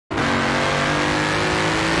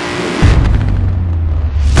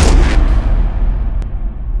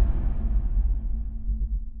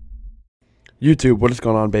YouTube, what is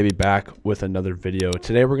going on, baby? Back with another video.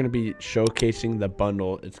 Today we're going to be showcasing the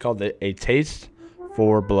bundle. It's called A Taste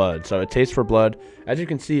for Blood. So A Taste for Blood, as you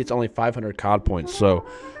can see, it's only 500 COD points. So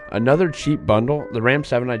another cheap bundle. The Ram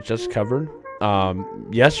 7 I just covered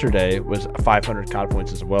yesterday was 500 COD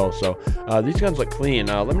points as well. So these guns look clean.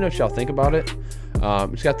 Let me know what y'all think about it.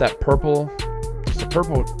 It's got that purple, it's a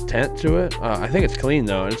purple tint to it. I think it's clean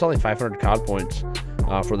though, and it's only 500 COD points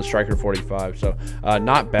for the Striker 45. So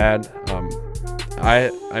not bad.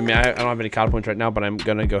 I mean, I don't have any COD points right now, but I'm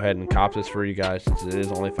gonna go ahead and cop this for you guys since it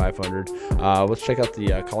is only 500. Let's check out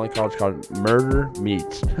the calling card. It's called Murder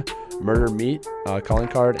Meat. Murder Meat calling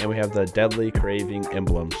card, and we have the Deadly Craving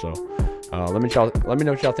emblem. So let me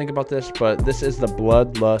know what y'all think about this. But this is the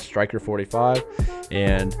Bloodlust Striker 45,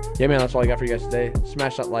 and yeah, man, that's all I got for you guys today.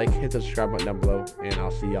 Smash that like, hit the subscribe button down below, and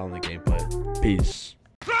I'll see y'all in the gameplay. Peace.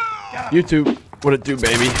 YouTube, what it do,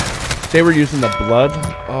 baby? Today we're using the blood.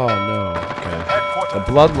 Oh no. Okay. The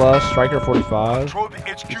Bloodlust Striker 45.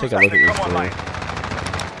 Let's take a look at this thing.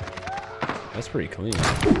 That's pretty clean.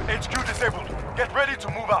 HQ disabled. Get ready to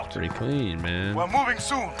move out. Pretty clean, man. We're moving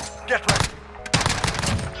soon. Get ready.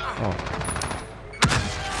 Oh.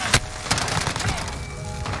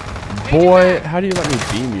 Boy, how do you let me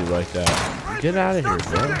beam you like that? Get out of here,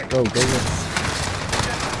 bro. Go.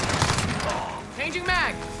 Changing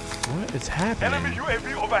mag. What is happening? Enemy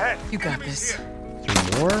UAV overhead. You got this. Is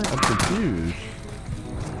there more?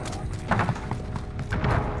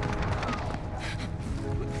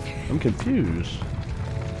 I'm confused.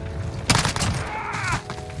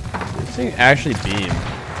 This thing actually beamed.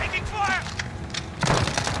 Taking fire.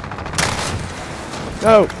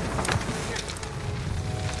 No!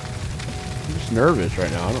 I'm just nervous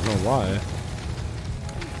right now. I don't know why.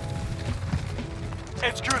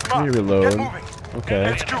 HQ is Let me marked. reload. Get moving. Okay.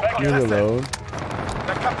 Let me reload.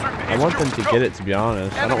 They're capturing the I want HQ. them to get it, to be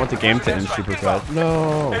honest. I don't want the game to end super fast.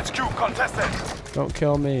 No! HQ contested. Don't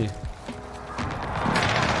kill me.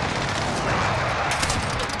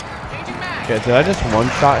 Okay, did I just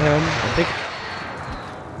one-shot him? I think...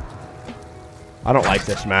 I don't like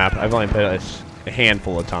this map. I've only played it a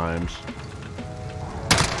handful of times.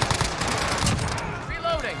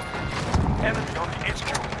 Reloading. Enemy on the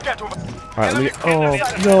HQ. Get over. Alright, let me... Oh,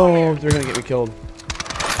 no! They're gonna get me killed.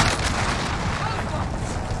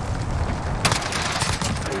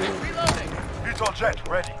 Beetle jet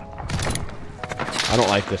ready. I don't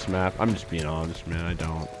like this map. I'm just being honest, man. I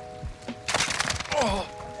don't.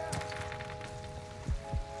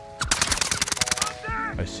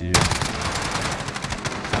 I see you.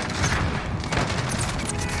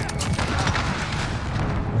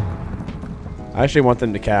 I actually want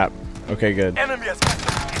them to cap. Okay, good. Enemy has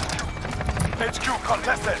HQ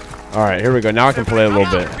contested. Alright, here we go. Now I can play a little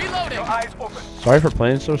bit. Reloading. Your eyes open. Sorry for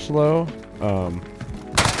playing so slow.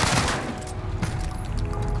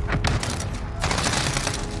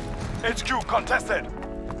 HQ contested.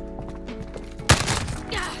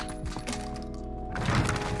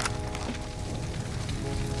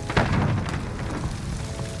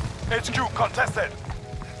 HQ contested.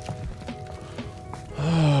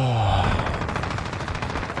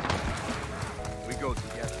 We go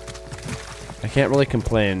together. I can't really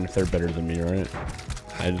complain if they're better than me, right?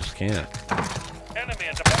 I just can't. Enemy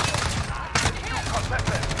in the battle.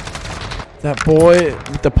 Contested. That boy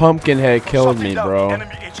with the pumpkin head killed me, Shutting down bro.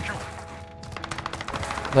 Enemy HQ.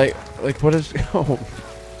 Like what is...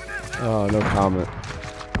 Oh, no comment.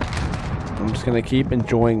 I'm just gonna keep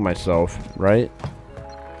enjoying myself, right?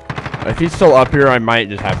 If he's still up here, I might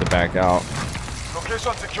just have to back out.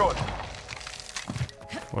 Location secured.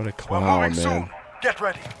 What a We're clown, moving man. soon. Get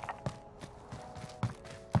ready.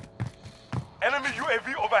 Enemy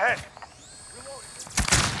UAV overhead.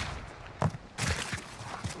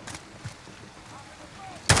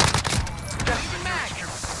 Get to the HQ.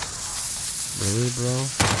 Really, bro?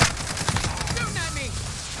 Shooting at me.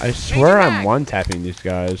 I swear I'm one-tapping these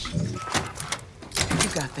guys. You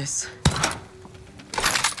got this.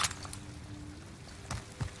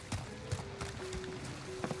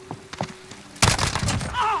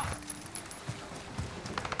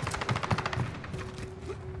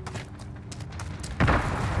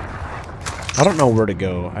 I don't know where to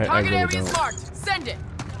go. I Target really area is don't. marked. Send it.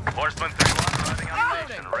 Horseman 3-1 running on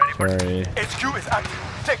station. Ready for Sorry. HQ is active.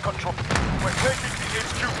 Take control. We're taking the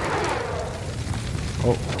HQ.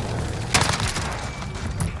 Oh.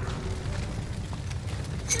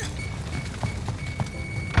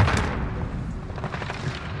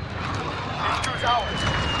 HQ is ours.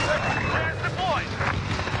 Where's deployed?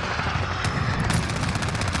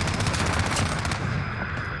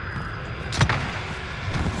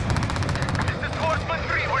 This is Horseman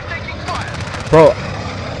 3. We're taking fire. Bro,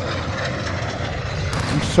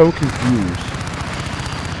 so confused.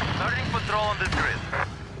 Starting patrol on this grid.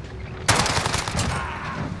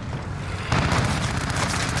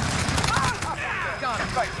 Got him.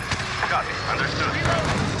 Copy. Understood.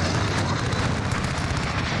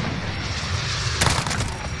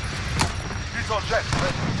 He's on jet.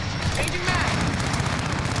 Changing mag.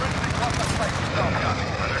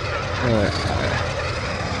 Alright.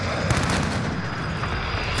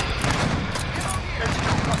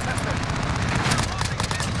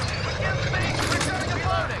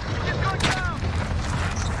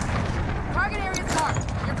 Target area's marked.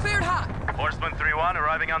 You're cleared hot. Horseman 3-1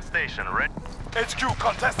 arriving on station. Red. HQ I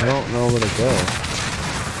contested. don't know where to go.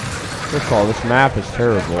 First of all, this map is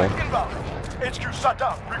terrible. Inbound. HQ shut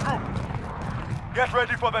down. Regroup. Get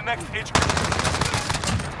ready for the next HQ.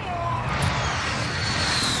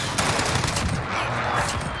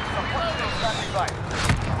 Standing by.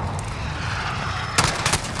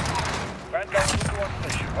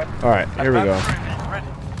 Alright, here we go. Ready.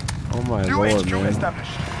 Oh my New lord, HQ man.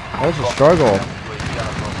 established. That was a struggle.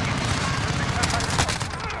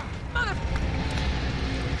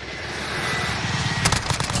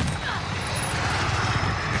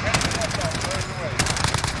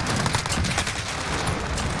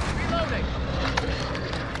 Reloading.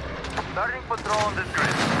 Starting patrol on this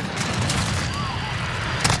grid.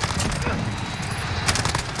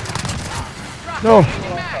 No.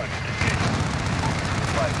 Changing mag.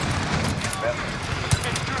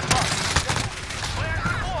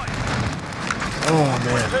 Oh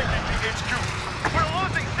man. Taking the HQ. We're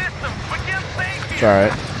losing systems. We can't stay It's here.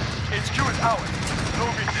 alright. HQ is ours.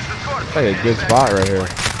 Moving this is course. It's like a good spot right here.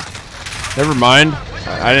 Never mind.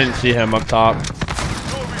 I didn't see him up top.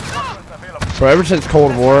 Bro, ever since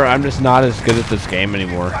Cold War, I'm just not as good at this game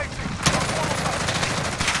anymore.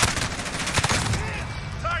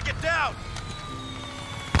 Target down.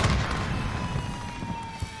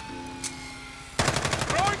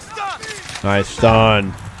 Throwing stun. Nice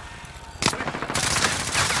stun.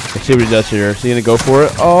 Let's see what he does here. Is he gonna go for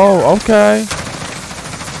it? Oh, okay.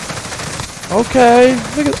 Okay.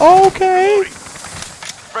 Look at. Okay.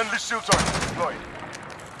 Friendly shields are deployed.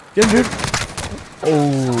 Get him, dude.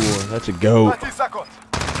 Oh, that's a goat. 30 seconds.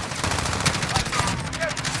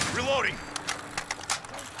 Reloading.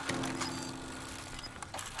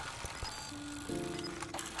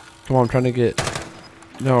 Come on, I'm trying to get.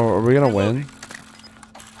 No, are we gonna win?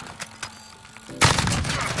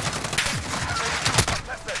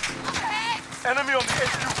 Enemy on the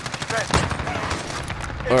HQ. Red.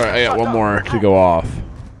 Alright, I got one more to go off.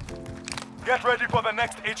 Get ready for the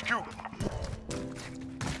next HQ.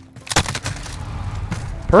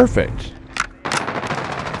 Perfect.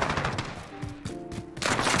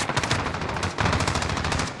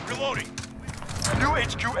 Reloading. New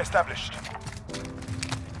HQ established.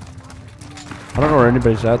 I don't know where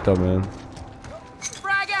anybody's at though, man.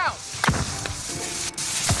 Frag out.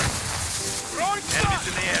 Throwing enemies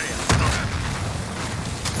in the area.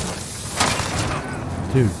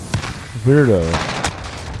 Dude, weirdo.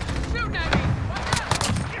 Shooting at me. Watch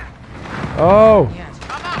out. Oh!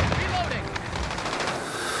 I'm out. Reloading.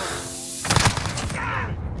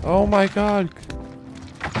 Oh my god.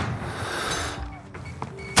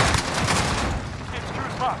 HQ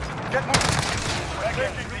is marked. Get moving. We're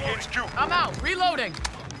taking the HQ. I'm out. Reloading.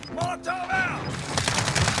 Molotov out.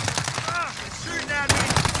 Shooting at me.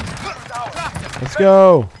 Dropped him. Let's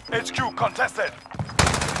go. HQ contested.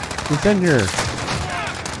 Who's in here?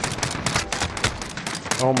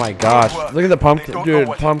 Oh my gosh. Look at the pumpkin. Dude,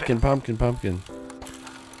 pumpkin.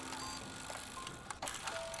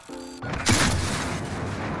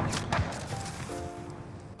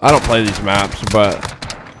 I don't play these maps, but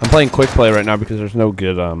I'm playing quick play right now because there's no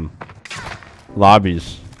good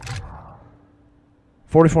lobbies.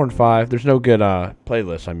 44 and 5. There's no good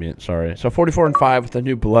playlist. I mean, sorry. So 44 and 5 with the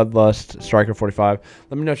new Bloodlust Striker 45.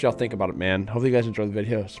 Let me know what y'all think about it, man. Hopefully you guys enjoyed the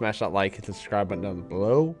video. Smash that like, hit the subscribe button down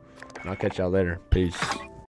below, and I'll catch y'all later. Peace.